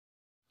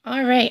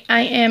All right,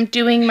 I am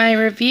doing my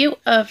review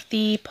of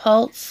the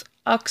Pulse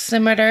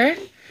Oximeter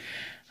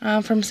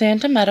from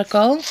Santa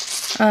Medical.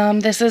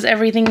 This is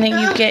everything that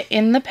you get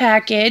in the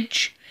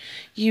package.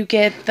 You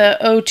get the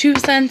O2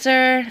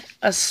 sensor,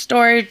 a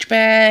storage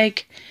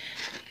bag,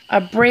 a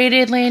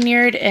braided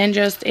lanyard, and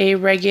just a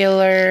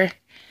regular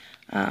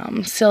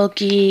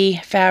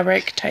silky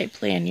fabric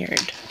type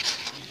lanyard.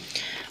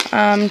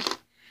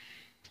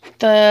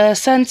 The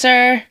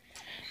sensor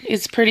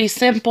is pretty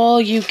simple.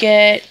 You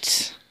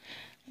get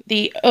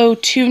the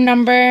O2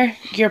 number,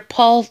 your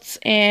pulse,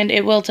 and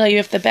it will tell you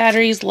if the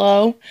battery's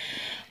low.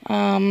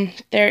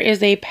 There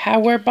is a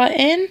power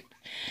button,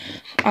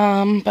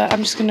 but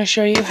I'm just going to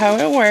show you how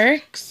it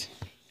works.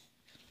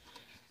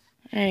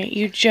 Alright,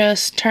 you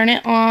just turn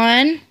it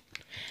on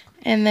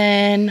and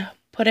then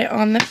put it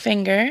on the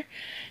finger,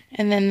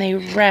 and then they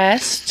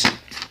rest.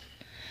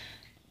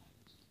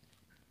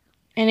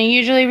 And it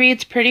usually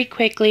reads pretty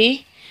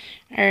quickly.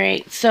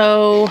 Alright,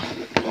 so,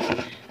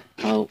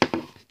 oh,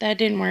 that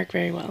didn't work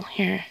very well.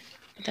 Here,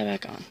 put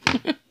that back on.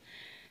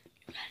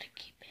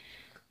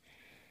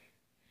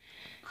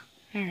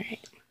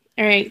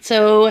 Alright,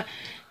 so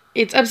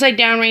it's upside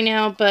down right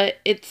now, but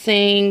it's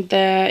saying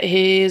that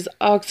his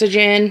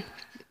oxygen's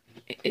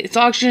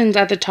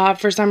at the top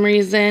for some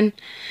reason.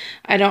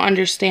 I don't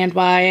understand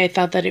why. I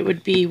thought that it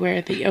would be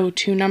where the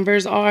O2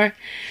 numbers are.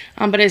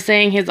 But it's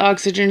saying his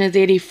oxygen is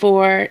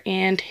 84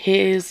 and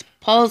his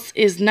pulse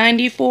is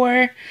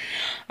 94.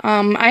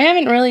 I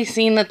haven't really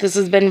seen that this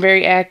has been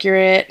very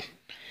accurate.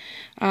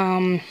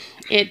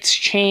 It's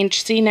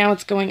changed. See, now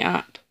it's going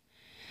up.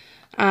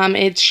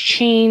 It's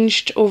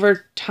changed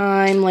over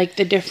time, like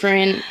the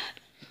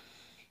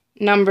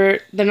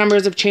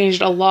numbers have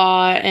changed a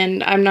lot,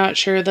 and I'm not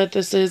sure that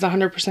this is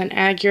 100%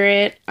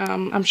 accurate.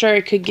 I'm sure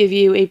it could give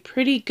you a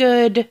pretty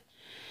good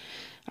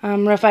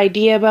rough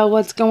idea about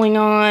what's going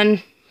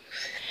on.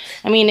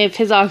 I mean, if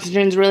his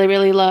oxygen's really,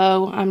 really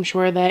low, I'm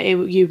sure that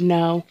you'd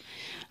know.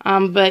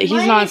 But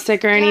he's not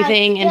sick or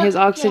anything, and his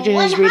oxygen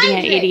is reading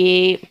at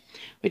 88,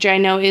 which I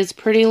know is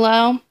pretty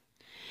low.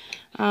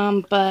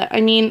 But,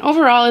 I mean,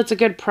 overall, it's a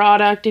good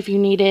product if you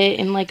need it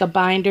in, like, a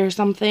binder or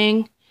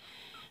something.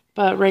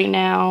 But right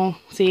now,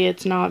 see,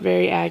 it's not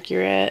very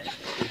accurate.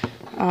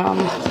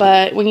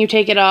 But when you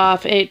take it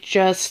off, it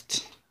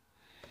just,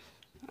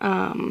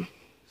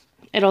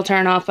 it'll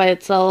turn off by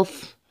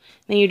itself.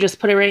 Then you just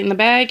put it right in the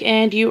bag,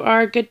 and you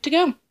are good to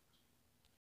go.